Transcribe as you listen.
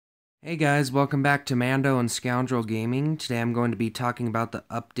Hey guys, welcome back to Mando and Scoundrel Gaming. Today I'm going to be talking about the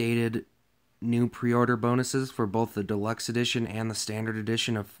updated new pre-order bonuses for both the Deluxe Edition and the Standard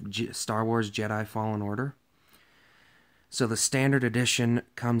Edition of Star Wars Jedi Fallen Order. So the Standard Edition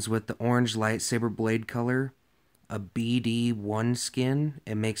comes with the orange lightsaber blade color, a BD1 skin,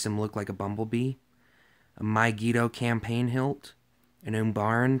 it makes him look like a bumblebee, a Mygeeto campaign hilt, an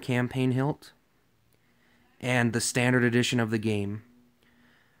Umbaran campaign hilt, and the Standard Edition of the game.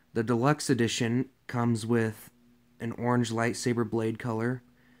 The Deluxe Edition comes with an orange lightsaber blade color,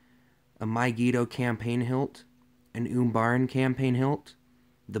 a Mygeeto campaign hilt, an Umbaran campaign hilt,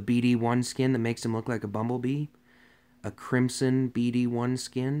 the BD1 skin that makes him look like a bumblebee, a crimson BD1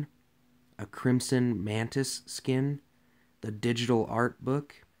 skin, a crimson mantis skin, the digital art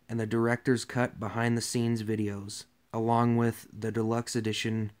book, and the director's cut behind the scenes videos, along with the Deluxe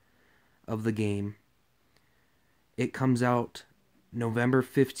Edition of the game. It comes out November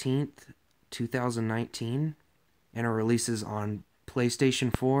 15th, 2019, and it releases on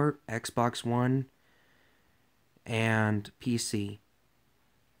PlayStation 4, Xbox One, and PC.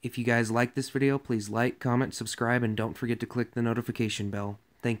 If you guys like this video, please like, comment, subscribe, and don't forget to click the notification bell.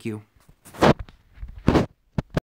 Thank you.